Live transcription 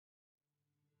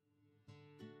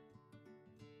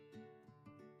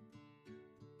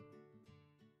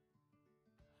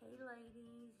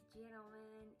ladies,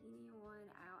 gentlemen, anyone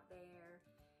out there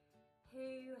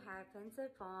who happens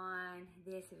upon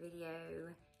this video.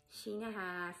 Sheena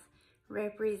Haas,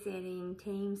 representing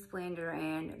Team Splendor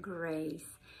and Grace,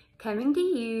 coming to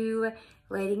you,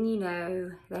 letting you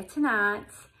know that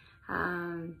tonight,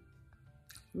 9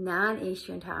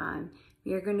 Eastern time,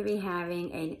 we are going to be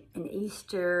having an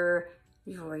Easter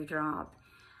jewelry drop.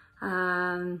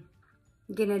 I'm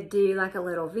gonna do like a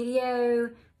little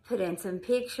video, put in some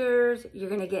pictures. You're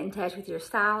gonna get in touch with your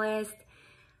stylist,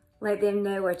 let them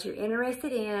know what you're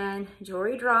interested in.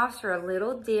 Jewelry drops are a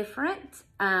little different.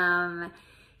 I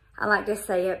like to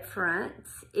say up front,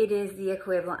 it is the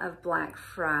equivalent of Black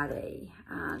Friday.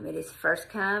 It is first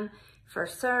come,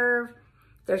 first serve.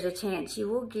 There's a chance you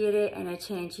will get it and a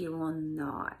chance you will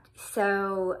not.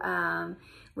 So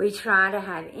we try to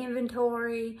have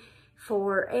inventory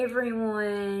for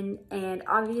everyone, and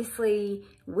obviously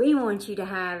we want you to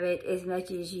have it as much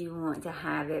as you want to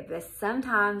have it, but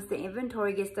sometimes the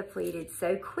inventory gets depleted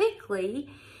so quickly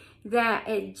that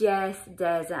it just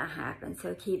doesn't happen.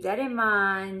 So keep that in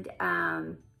mind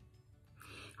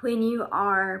when you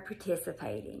are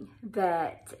participating.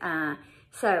 But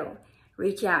so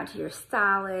reach out to your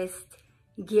stylist,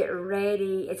 get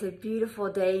ready. It's a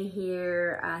beautiful day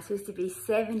here. It's supposed to be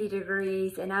 70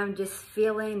 degrees, and I'm just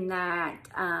feeling that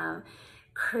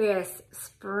crisp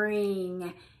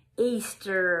spring,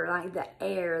 Easter, like the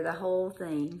air, the whole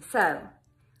thing. So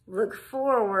look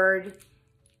forward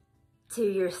to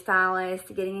your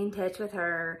stylist, getting in touch with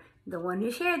her, the one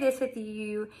who shared this with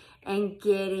you, and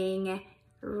getting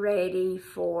ready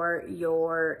for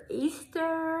your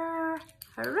Easter.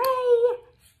 Hooray!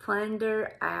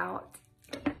 Plunder out.